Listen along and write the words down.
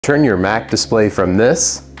Turn your Mac display from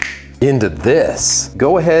this into this.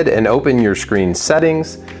 Go ahead and open your screen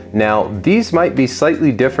settings. Now, these might be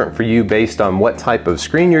slightly different for you based on what type of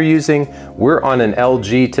screen you're using. We're on an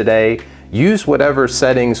LG today. Use whatever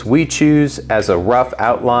settings we choose as a rough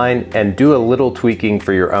outline and do a little tweaking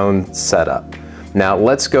for your own setup. Now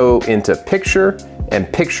let's go into picture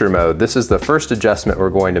and picture mode. This is the first adjustment we're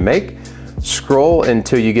going to make. Scroll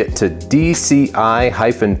until you get to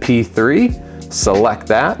DCI-P3, select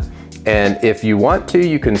that. And if you want to,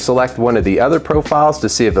 you can select one of the other profiles to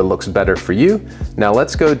see if it looks better for you. Now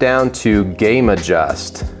let's go down to Game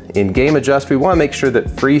Adjust. In Game Adjust, we want to make sure that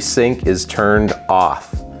FreeSync is turned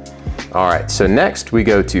off. All right, so next we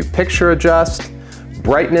go to Picture Adjust.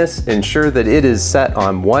 Brightness, ensure that it is set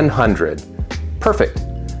on 100. Perfect.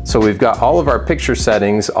 So we've got all of our picture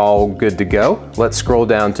settings all good to go. Let's scroll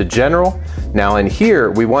down to General. Now in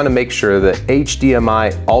here, we want to make sure that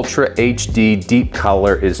HDMI Ultra HD Deep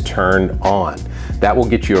Color is turned on. That will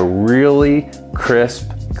get you a really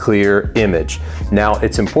crisp, clear image. Now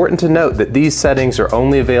it's important to note that these settings are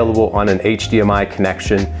only available on an HDMI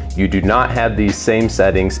connection. You do not have these same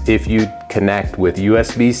settings if you connect with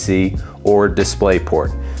USB-C or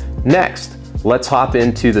DisplayPort. Next, let's hop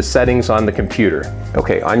into the settings on the computer.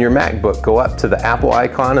 Okay, on your MacBook, go up to the Apple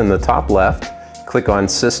icon in the top left, click on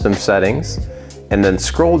System Settings, and then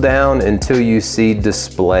scroll down until you see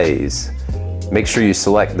Displays. Make sure you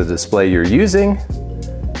select the display you're using,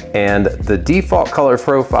 and the default color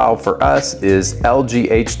profile for us is LG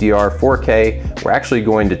HDR 4K. We're actually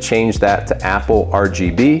going to change that to Apple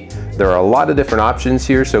RGB. There are a lot of different options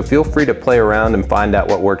here, so feel free to play around and find out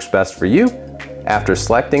what works best for you. After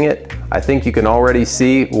selecting it, I think you can already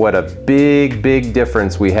see what a big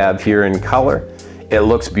difference we have here in color. It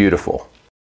looks beautiful.